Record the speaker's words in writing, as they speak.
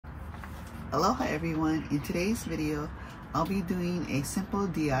Aloha everyone, in today's video I'll be doing a simple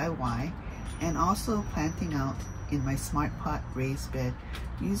DIY and also planting out in my Smart Pot raised bed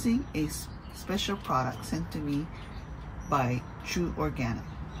using a special product sent to me by True Organic.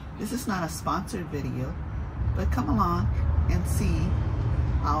 This is not a sponsored video, but come along and see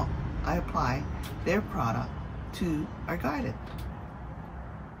how I apply their product to our garden.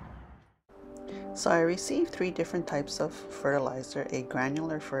 So I received 3 different types of fertilizer: a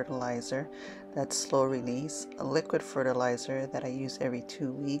granular fertilizer that's slow release, a liquid fertilizer that I use every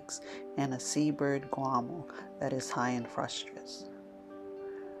 2 weeks, and a seabird guano that is high in phosphorus.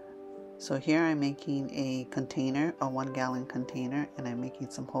 So here I'm making a container, a 1-gallon container, and I'm making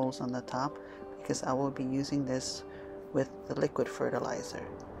some holes on the top because I will be using this with the liquid fertilizer.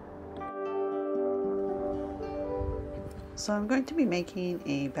 So I'm going to be making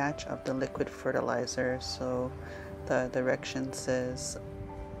a batch of the liquid fertilizer. So the direction says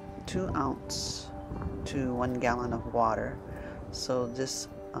 2 ounces to 1 gallon of water. So this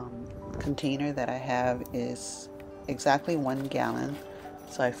container that I have is exactly 1 gallon.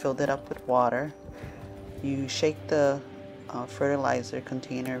 So I filled it up with water. You shake the fertilizer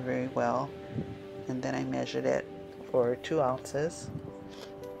container very well, and then I measured it for 2 ounces.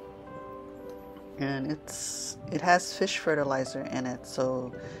 And it has fish fertilizer in it,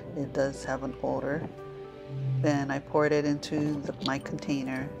 so it does have an odor. Then I poured it into my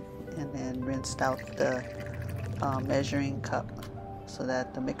container and then rinsed out the measuring cup so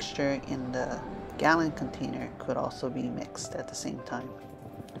that the mixture in the gallon container could also be mixed at the same time.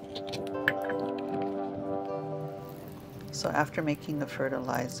 So after making the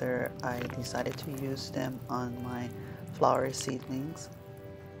fertilizer, I decided to use them on my flower seedlings.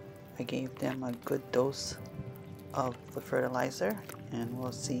 I gave them a good dose of the fertilizer, and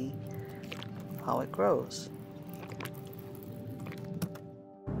we'll see how it grows.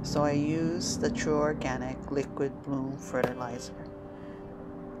 So I use the True Organic Liquid Bloom Fertilizer.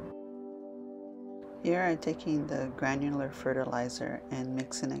 Here I'm taking the granular fertilizer and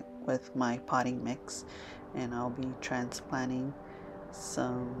mixing it with my potting mix, and I'll be transplanting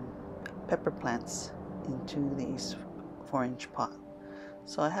some pepper plants into these 4-inch pot.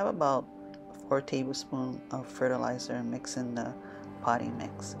 So I have about 4 tablespoons of fertilizer mixed in the potting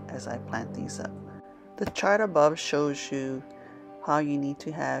mix as I plant these up. The chart above shows you how you need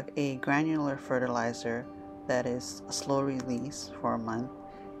to have a granular fertilizer that is a slow release for a month,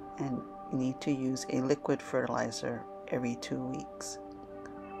 and you need to use a liquid fertilizer every 2 weeks.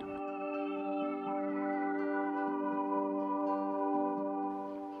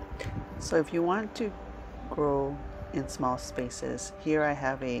 So if you want to grow in small spaces, here I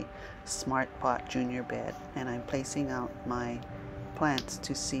have a Smart Pot junior bed, and I'm placing out my plants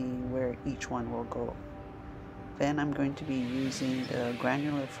to see where each one will go. Then I'm going to be using the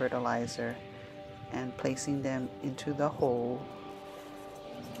granular fertilizer and placing them into the hole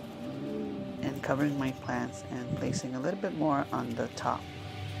and covering my plants and placing a little bit more on the top.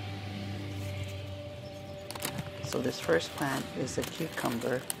 So this first plant is a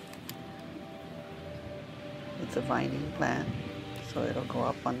cucumber. It's a vining plant, so it'll go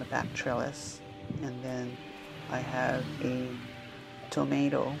up on the back trellis. And then I have a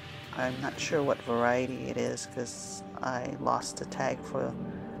tomato. I'm not sure what variety it is because I lost the tag for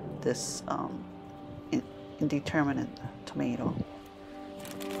this indeterminate tomato.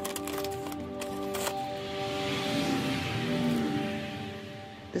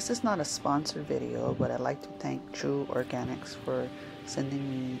 This is not a sponsored video, but I'd like to thank True Organics for sending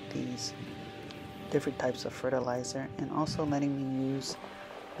me these different types of fertilizer and also letting me use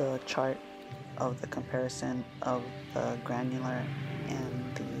the chart of the comparison of the granular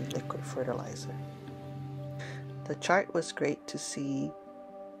and the liquid fertilizer. The chart was great to see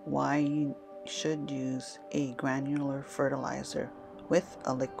why you should use a granular fertilizer with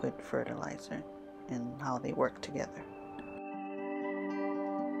a liquid fertilizer and how they work together.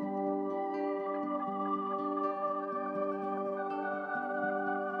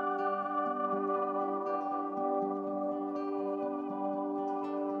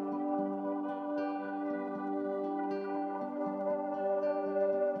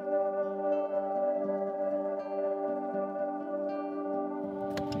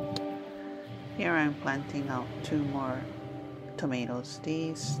 Here I'm planting out 2 more tomatoes.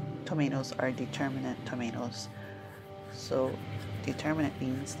 These tomatoes are determinate tomatoes. So determinate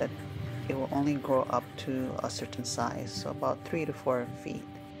means that it will only grow up to a certain size, so about 3 to 4 feet.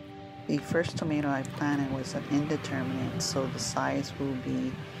 The first tomato I planted was an indeterminate, so the size will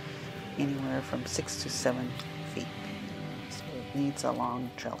be anywhere from 6 to 7 feet. So it needs a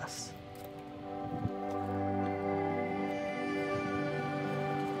long trellis.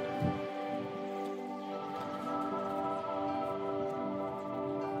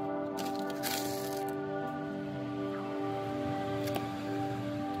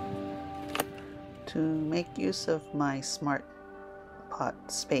 make use of my smart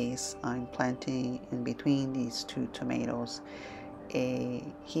pot space, I'm planting in between these two tomatoes a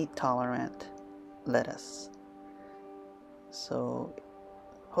heat tolerant lettuce. So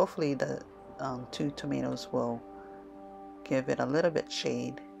hopefully the two tomatoes will give it a little bit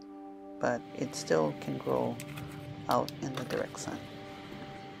shade, but it still can grow out in the direct sun.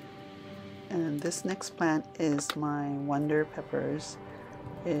 And this next plant is my wonder peppers.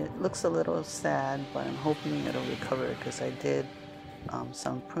 It looks a little sad, but I'm hoping it'll recover because I did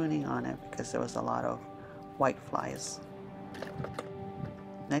some pruning on it because there was a lot of white flies.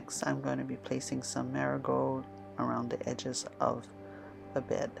 Next, I'm going to be placing some marigold around the edges of the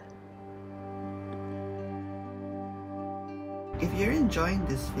bed. If you're enjoying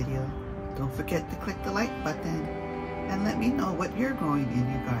this video, don't forget to click the like button and let me know what you're growing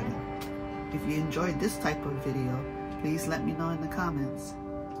in your garden. If you enjoyed this type of video, please let me know in the comments.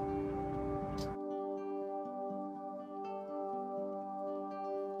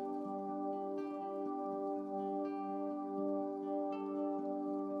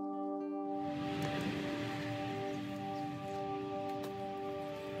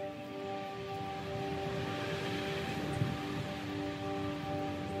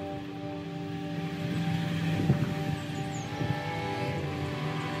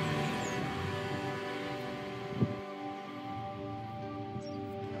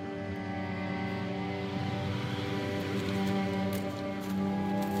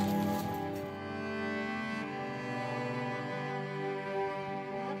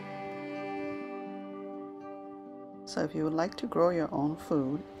 So if you would like to grow your own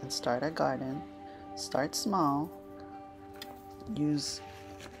food and start a garden, start small. Use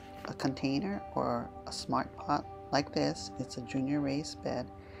a container or a smart pot like this. It's a junior raised bed,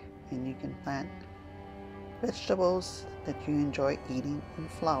 and you can plant vegetables that you enjoy eating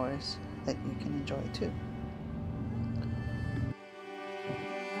and flowers that you can enjoy too.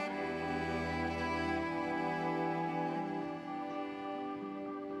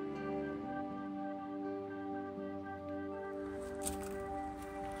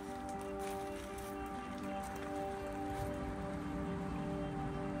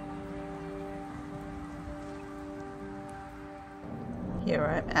 Here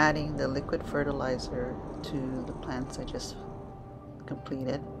I'm adding the liquid fertilizer to the plants I just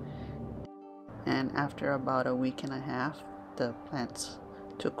completed, and after about a week and a half the plants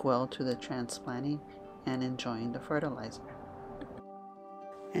took well to the transplanting and enjoying the fertilizer.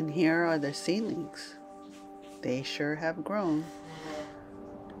 And here are the seedlings. They sure have grown.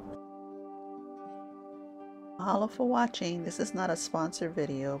 Mahalo for watching. This is not a sponsored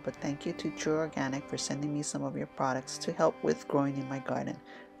video, but thank you to True Organic for sending me some of your products to help with growing in my garden.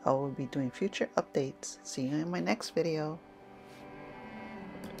 I will be doing future updates. See you in my next video.